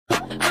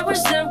Where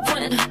was that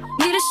when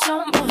needed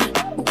someone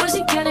who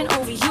wasn't getting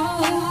over you?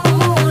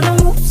 When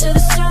I move to the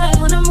side,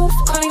 when I move,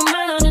 call you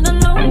mine and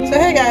alone. So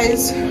hey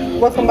guys,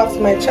 welcome back to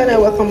my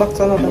channel, welcome back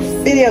to another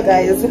video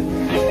guys.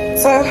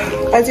 So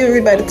as you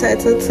read by the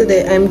title,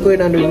 today I'm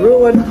going on the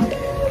road.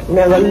 I'm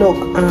gonna look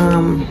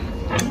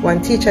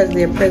one Teachers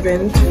Day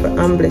present for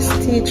Ambless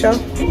teacher,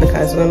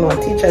 because we don't know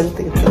what Teachers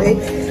Day today,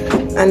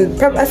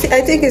 and I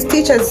think it's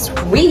Teachers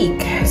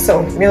Week.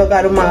 So I'm gonna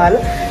go to the mall,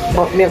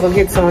 but I'm gonna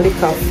get some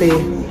liquor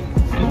for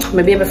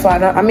my baby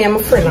father. I mean, I'm a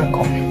friend and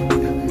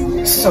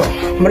come. So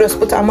I just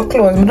put on my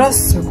clothes. I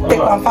just take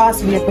off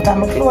fast, put on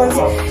my clothes,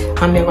 and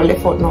I'm gonna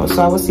lift out now.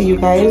 So I will see you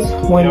guys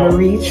when we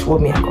reach where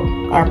me go,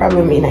 or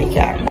probably me in a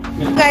car.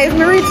 Guys,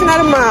 we're reaching at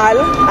the mall.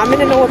 I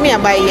don't know what me I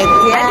buy yet.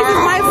 Yeah. And this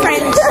is my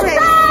friend Tracy.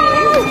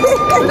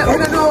 I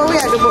don't know what we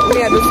are doing, but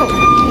we are doing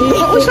something.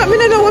 But I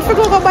don't know if we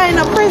go buy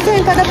a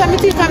present, because I'm a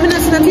teacher.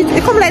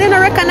 They come like they don't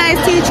recognize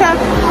teacher.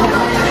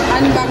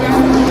 And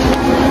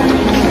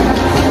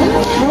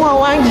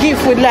one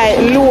gift with like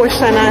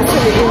lotion and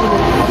something.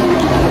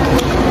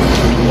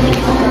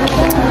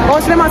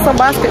 Also, they have some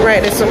basket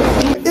right there, so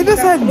you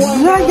just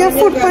drag your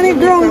foot on the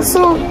ground,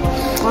 so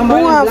I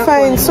want to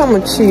find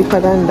something cheaper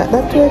than that.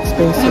 That's too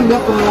expensive.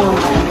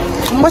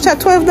 Much at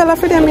 $12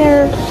 for them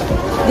here.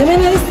 You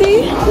mean I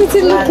see? It's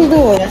a little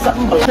good.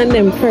 And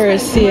them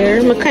purse here,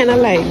 I kind of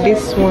like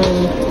this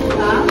one.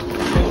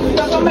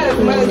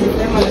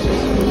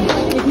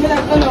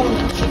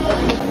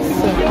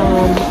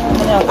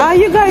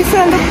 You guys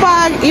sell the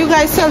bag? You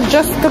guys sell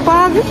just the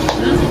bag?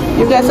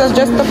 You guys sell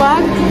just the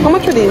bag? How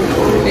much are these?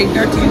 Like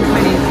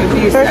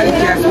 13.20.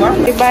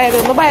 I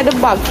buy the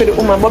bag for the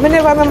woman, but I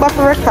never remember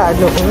for record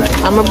nothing.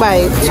 I'm gonna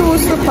buy 2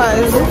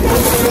 slippers.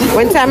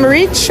 When time I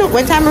reach home,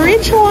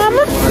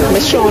 I'm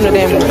showing them.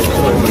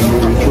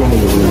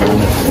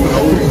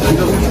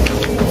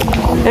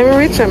 Let me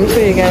reach them for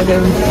you guys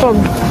then. Come.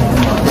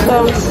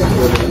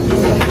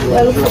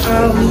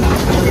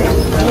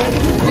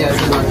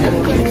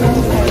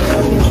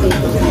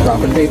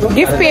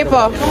 Gift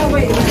paper.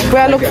 We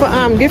are looking for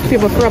gift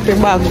paper for up your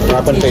bag.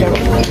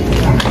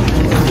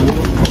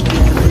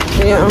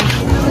 Yeah.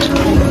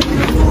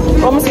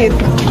 Come see it.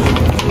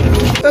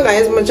 So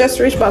guys, I just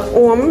reached back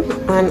home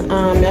and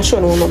I'm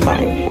showing you what I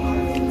buy.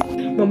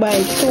 I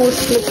buy 2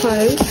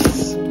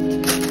 slippers.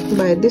 I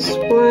buy this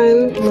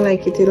one. I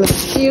like it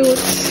looks cute.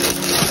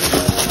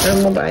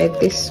 I'm gonna buy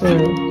this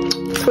one.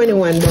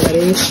 $21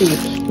 in cheap.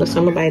 That's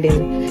I'm gonna buy them.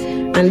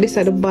 And this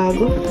are the bag.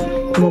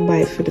 I'm gonna buy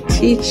it for the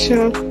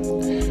teacher.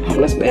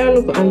 Plus buy a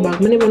look and bag.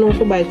 I never know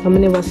if I buy it because I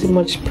never see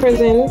much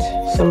present.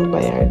 So I'm gonna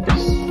buy her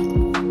this.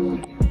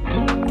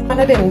 One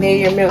of them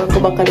there, I'm gonna go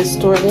back to the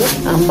store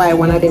and buy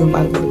one of them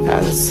bags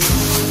because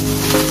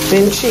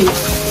they're cheap.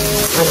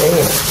 And then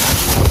here.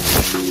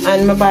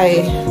 And I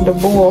buy the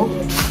bowl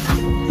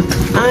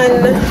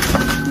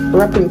and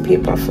wrapping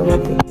paper for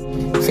wrapping.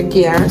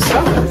 Gear.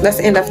 So that's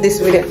the end of this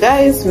video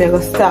guys. I'm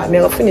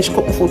gonna finish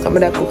cooking food. I'm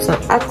gonna cook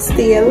some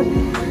oxtail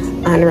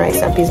and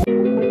rice and peas.